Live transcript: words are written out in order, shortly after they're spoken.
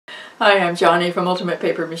Hi, I'm Johnny from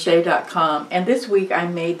UltimatePaperMache.com, and this week I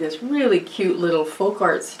made this really cute little folk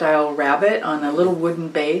art style rabbit on a little wooden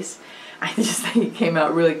base. I just think it came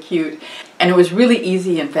out really cute, and it was really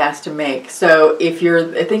easy and fast to make. So if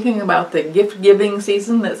you're thinking about the gift giving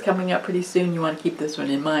season that's coming up pretty soon, you want to keep this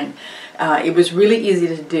one in mind. It was really easy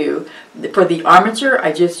to do. For the armature,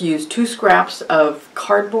 I just used 2 scraps of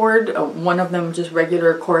cardboard, one of them just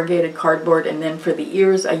regular corrugated cardboard, and then for the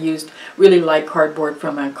ears I used really light cardboard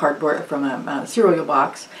from a cereal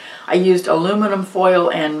box. I used aluminum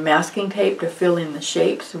foil and masking tape to fill in the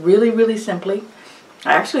shapes, really simply.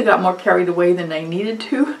 I actually got more carried away than I needed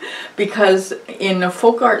to, because in a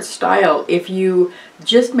folk art style, if you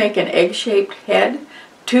just make an egg-shaped head,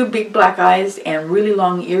 2 big black eyes, and really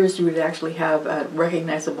long ears, you would actually have a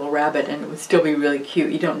recognizable rabbit, and it would still be really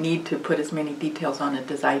cute. You don't need to put as many details on it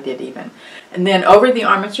as I did even. And then over the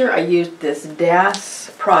armature, I used this DAS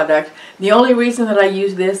product. The only reason that I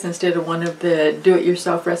use this instead of one of the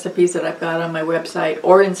do-it-yourself recipes that I've got on my website,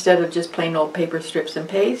 or instead of just plain old paper strips and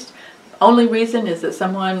paste, only reason is that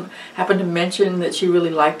someone happened to mention that she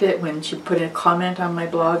really liked it when she put in a comment on my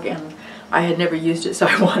blog, and I had never used it, so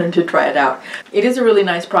I wanted to try it out. It is a really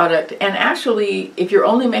nice product, and actually, if you're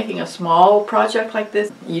only making a small project like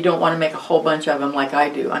this, you don't want to make a whole bunch of them like I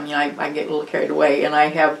do. I mean, I get a little carried away, and I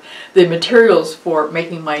have the materials for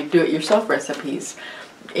making my do-it-yourself recipes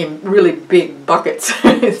in really big buckets.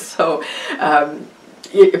 So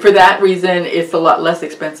for that reason, it's a lot less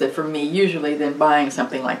expensive for me usually than buying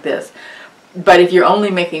something like this. But if you're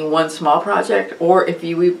only making one small project, or if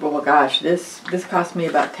you, well gosh, this cost me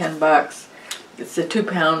about 10 bucks. It's a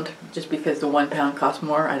 2-pound, just because the 1 pound costs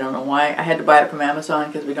more. I don't know why. I had to buy it from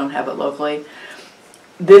Amazon because we don't have it locally.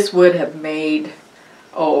 This would have made,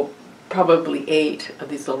 probably 8 of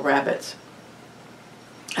these little rabbits.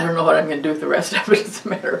 I don't know what I'm going to do with the rest of it, as a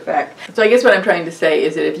matter of fact. So I guess what I'm trying to say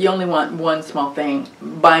is that if you only want one small thing,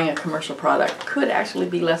 buying a commercial product could actually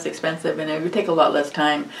be less expensive, and it would take a lot less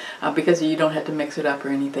time because you don't have to mix it up or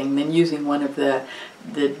anything than using one of the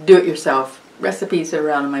do-it-yourself recipes that are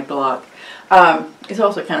out on my blog. It's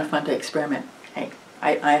also kind of fun to experiment. Hey,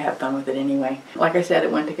 I have fun with it anyway. Like I said,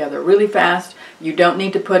 it went together really fast. You don't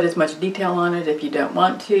need to put as much detail on it if you don't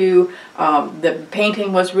want to. The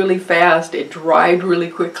painting was really fast. It dried really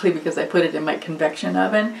quickly because I put it in my convection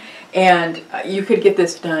oven. And you could get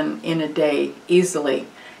this done in a day easily.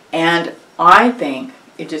 And I think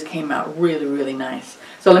it just came out really nice.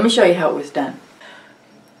 So let me show you how it was done.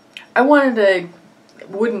 I wanted a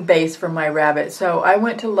wooden base for my rabbit, so I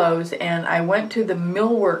went to Lowe's and I went to the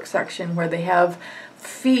millwork section where they have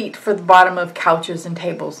feet for the bottom of couches and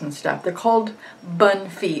tables and stuff. They're called bun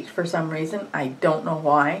feet for some reason. I don't know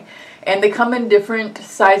why. And they come in different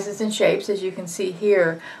sizes and shapes, as you can see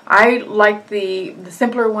here. I like the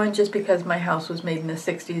simpler one just because my house was made in the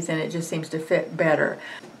 60s and it just seems to fit better.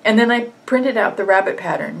 And then I printed out the rabbit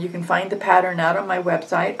pattern. You can find the pattern out on my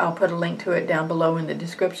website. I'll put a link to it down below in the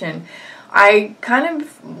description. I kind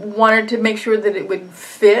of wanted to make sure that it would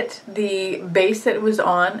fit the base that it was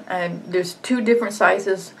on, and there's 2 different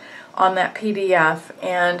sizes on that PDF,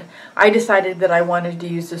 and I decided that I wanted to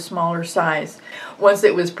use the smaller size. Once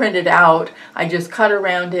it was printed out, I just cut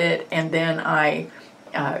around it, and then I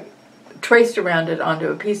traced around it onto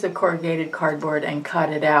a piece of corrugated cardboard and cut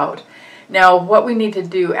it out. Now, what we need to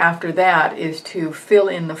do after that is to fill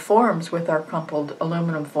in the forms with our crumpled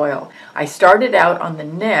aluminum foil. I started out on the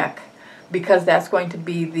neck, because that's going to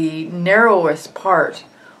be the narrowest part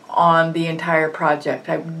on the entire project.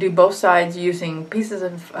 I do both sides using pieces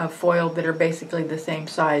of foil that are basically the same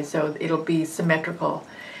size, so it'll be symmetrical.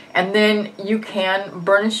 And then you can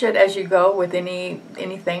burnish it as you go with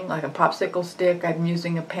anything, like a popsicle stick. I'm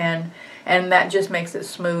using a pen, and that just makes it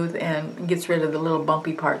smooth and gets rid of the little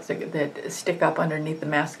bumpy parts that stick up underneath the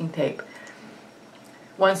masking tape.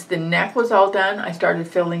 Once the neck was all done, I started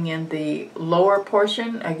filling in the lower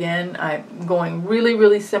portion. Again, I'm going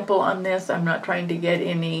really simple on this. I'm not trying to get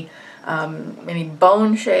any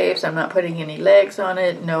bone shapes. I'm not putting any legs on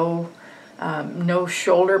it. No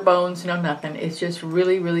shoulder bones, no nothing. It's just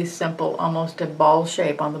really simple, almost a ball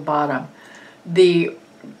shape on the bottom. The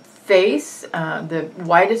face, the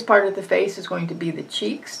widest part of the face is going to be the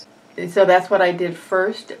cheeks. So that's what I did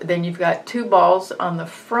first. Then you've got 2 balls on the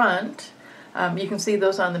front. You can see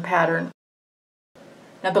those on the pattern.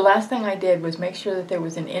 Now the last thing I did was make sure that there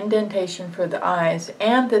was an indentation for the eyes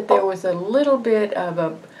and that there was a little bit of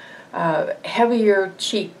a heavier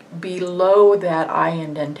cheek below that eye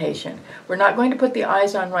indentation. We're not going to put the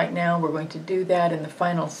eyes on right now. We're going to do that in the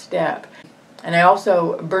final step. And I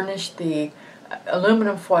also burnished the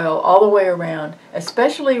aluminum foil all the way around,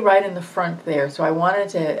 especially right in the front there. So I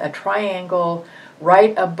wanted a triangle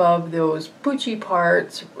right above those poochy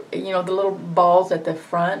parts, you know, the little balls at the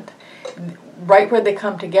front. Right where they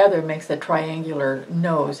come together makes a triangular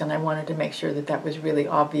nose, and I wanted to make sure that that was really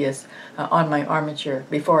obvious on my armature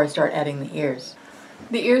before I start adding the ears.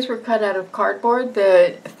 The ears were cut out of cardboard,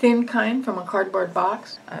 the thin kind from a cardboard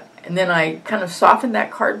box. And then I kind of softened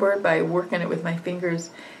that cardboard by working it with my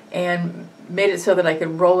fingers and made it so that I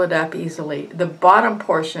could roll it up easily. The bottom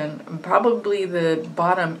portion, probably the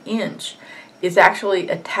bottom inch, is actually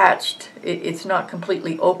attached. It's not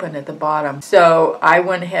completely open at the bottom. So I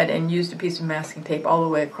went ahead and used a piece of masking tape all the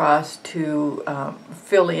way across to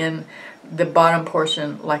fill in the bottom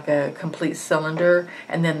portion like a complete cylinder,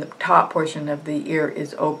 and then the top portion of the ear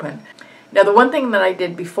is open. Now, the one thing that I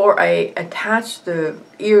did before I attached the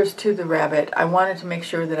ears to the rabbit, I wanted to make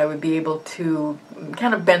sure that I would be able to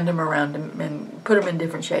kind of bend them around and put them in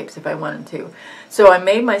different shapes if I wanted to. So I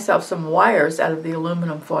made myself some wires out of the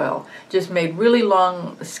aluminum foil. Just made really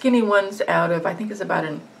long, skinny ones out of, I think it's about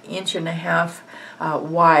 1.5 inches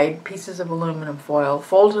wide pieces of aluminum foil,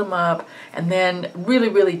 folded them up, and then really,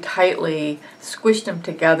 really tightly squished them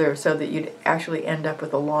together so that you'd actually end up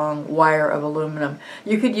with a long wire of aluminum.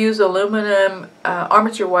 You could use aluminum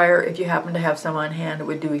armature wire if you happen to have some on hand. It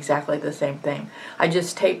would do exactly the same thing. I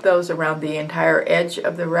just taped those around the entire edge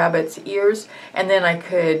of the rabbit's ears, and then I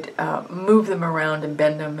could move them around and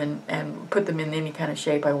bend them and put them in any kind of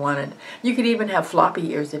shape I wanted. You could even have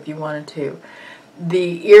floppy ears if you wanted to.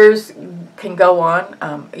 The ears can go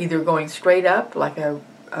on either going straight up like a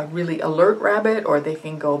really alert rabbit, or they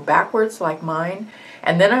can go backwards like mine.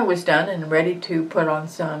 And then I was done and ready to put on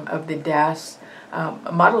some of the DAS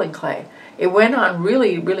modeling clay. It went on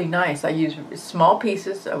really, really nice. I used small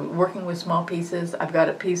pieces, working with small pieces. I've got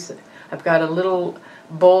a little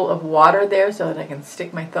bowl of water there so that I can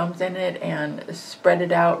stick my thumbs in it and spread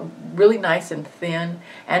it out really nice and thin,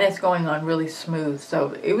 and it's going on really smooth.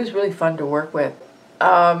 So it was really fun to work with.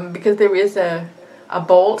 Because there is a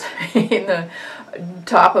bolt in the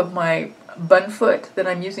top of my bun foot that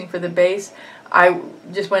I'm using for the base, I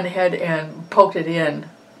just went ahead and poked it in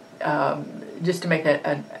just to make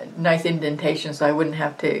a nice indentation so I wouldn't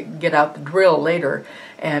have to get out the drill later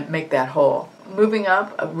and make that hole. Moving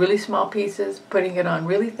up really small pieces, putting it on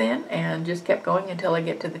really thin, and just kept going until I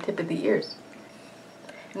get to the tip of the ears.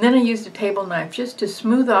 And then I used a table knife just to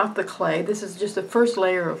smooth off the clay. This is just the first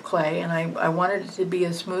layer of clay, and I wanted it to be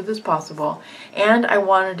as smooth as possible. And I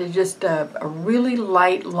wanted to just a really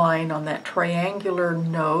light line on that triangular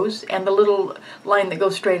nose and the little line that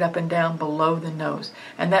goes straight up and down below the nose.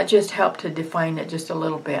 And that just helped to define it just a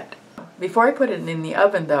little bit. Before I put it in the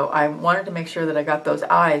oven, though, I wanted to make sure that I got those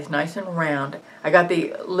eyes nice and round. I got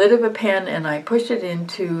the lid of a pen and I pushed it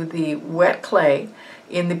into the wet clay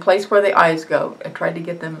in the place where the eyes go. I tried to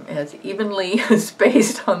get them as evenly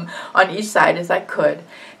spaced on each side as I could.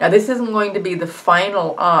 Now, this isn't going to be the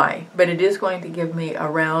final eye, but it is going to give me a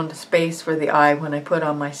round space for the eye when I put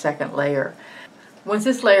on my second layer. Once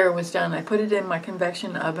this layer was done, I put it in my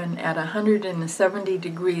convection oven at 170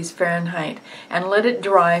 degrees Fahrenheit and let it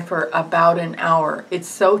dry for about an hour. It's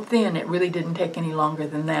so thin, it really didn't take any longer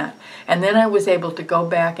than that. And then I was able to go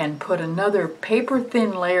back and put another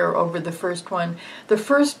paper-thin layer over the first one. The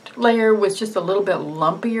first layer was just a little bit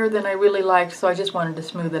lumpier than I really liked, so I just wanted to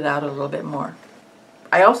smooth it out a little bit more.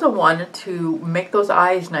 I also wanted to make those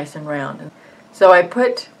eyes nice and round. So I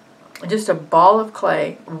put just a ball of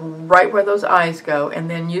clay right where those eyes go, and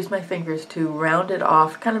then use my fingers to round it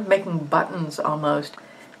off, kind of making buttons almost.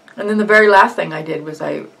 And then the very last thing I did was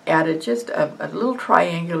I added just a little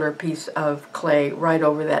triangular piece of clay right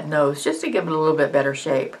over that nose, just to give it a little bit better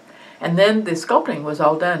shape. And then the sculpting was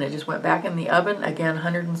all done. It just went back in the oven, again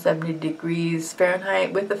 170 degrees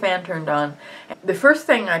Fahrenheit with the fan turned on. The first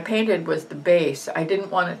thing I painted was the base. I didn't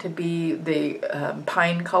want it to be the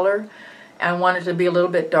pine color. I wanted it to be a little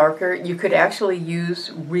bit darker. You could actually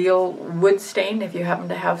use real wood stain if you happen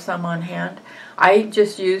to have some on hand. I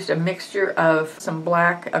just used a mixture of some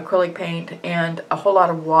black acrylic paint and a whole lot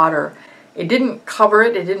of water. It didn't cover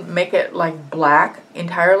it, it didn't make it like black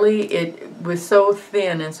entirely. It was so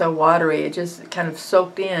thin and so watery, it just kind of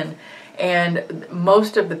soaked in, and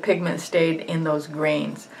most of the pigment stayed in those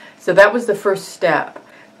grains. So that was the first step.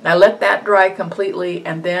 I let that dry completely,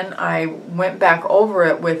 and then I went back over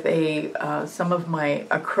it with some of my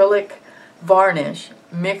acrylic varnish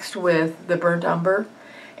mixed with the burnt umber,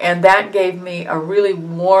 and that gave me a really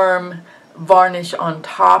warm varnish on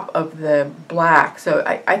top of the black. So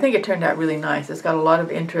I think it turned out really nice. It's got a lot of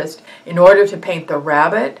interest. In order to paint the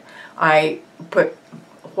rabbit, I put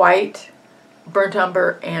white, burnt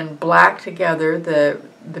umber, and black together, the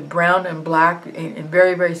brown and black in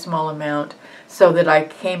very, very small amount, so that I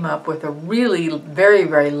came up with a really very,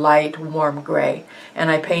 very light, warm gray. And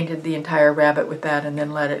I painted the entire rabbit with that and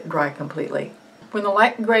then let it dry completely. When the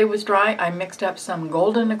light gray was dry, I mixed up some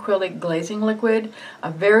golden acrylic glazing liquid,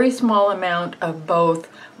 a very small amount of both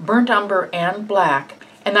burnt umber and black.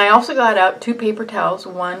 And I also got out 2 paper towels.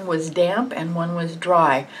 One was damp and one was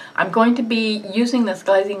dry. I'm going to be using this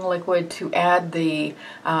glazing liquid to add the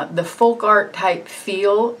folk art type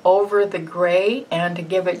feel over the gray and to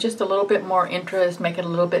give it just a little bit more interest, make it a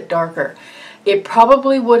little bit darker. It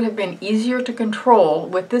probably would have been easier to control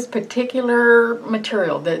with this particular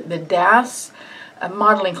material. The DAS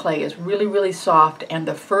modeling clay is really, really soft, and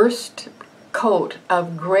the first coat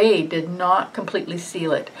of gray did not completely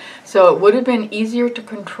seal it. So it would have been easier to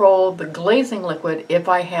control the glazing liquid if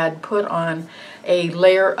I had put on a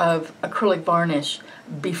layer of acrylic varnish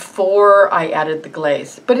before I added the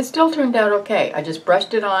glaze. But it still turned out okay. I just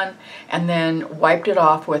brushed it on and then wiped it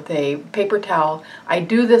off with a paper towel. I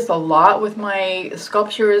do this a lot with my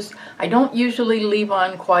sculptures. I don't usually leave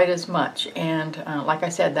on quite as much, and like I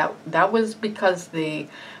said, that was because the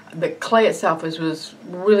clay itself was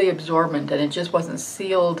really absorbent, and it just wasn't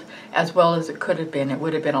sealed as well as it could have been. It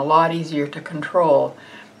would have been a lot easier to control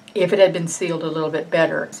if it had been sealed a little bit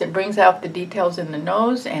better. It brings out the details in the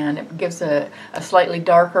nose, and it gives a slightly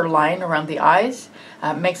darker line around the eyes.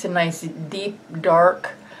 Makes a nice deep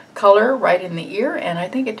dark color right in the ear, and I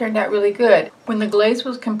think it turned out really good. When the glaze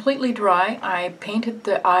was completely dry, I painted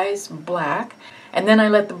the eyes black. And then I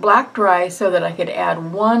let the black dry so that I could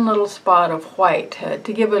add one little spot of white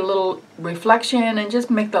to give it a little reflection and just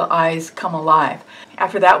make the eyes come alive.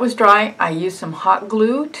 After that was dry, I used some hot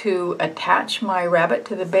glue to attach my rabbit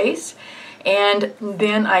to the base. And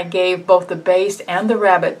then I gave both the base and the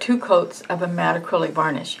rabbit 2 coats of a matte acrylic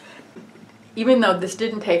varnish. Even though this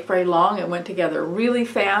didn't take very long, it went together really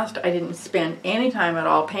fast. I didn't spend any time at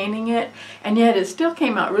all painting it, and yet it still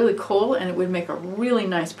came out really cool, and it would make a really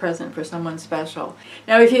nice present for someone special.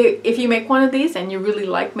 Now, if you make one of these and you really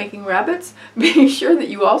like making rabbits, be sure that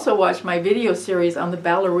you also watch my video series on the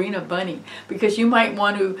ballerina bunny, because you might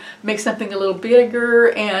want to make something a little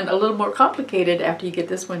bigger and a little more complicated after you get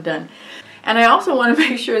this one done. And I also want to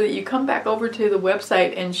make sure that you come back over to the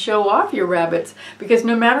website and show off your rabbits, because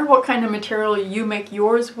no matter what kind of material you make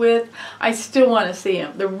yours with, I still want to see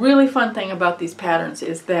them. The really fun thing about these patterns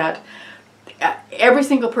is that every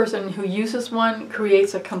single person who uses one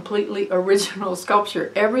creates a completely original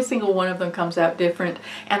sculpture. Every single one of them comes out different,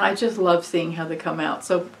 and I just love seeing how they come out.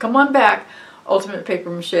 So come on back,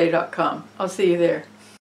 ultimatepapermache.com. I'll see you there.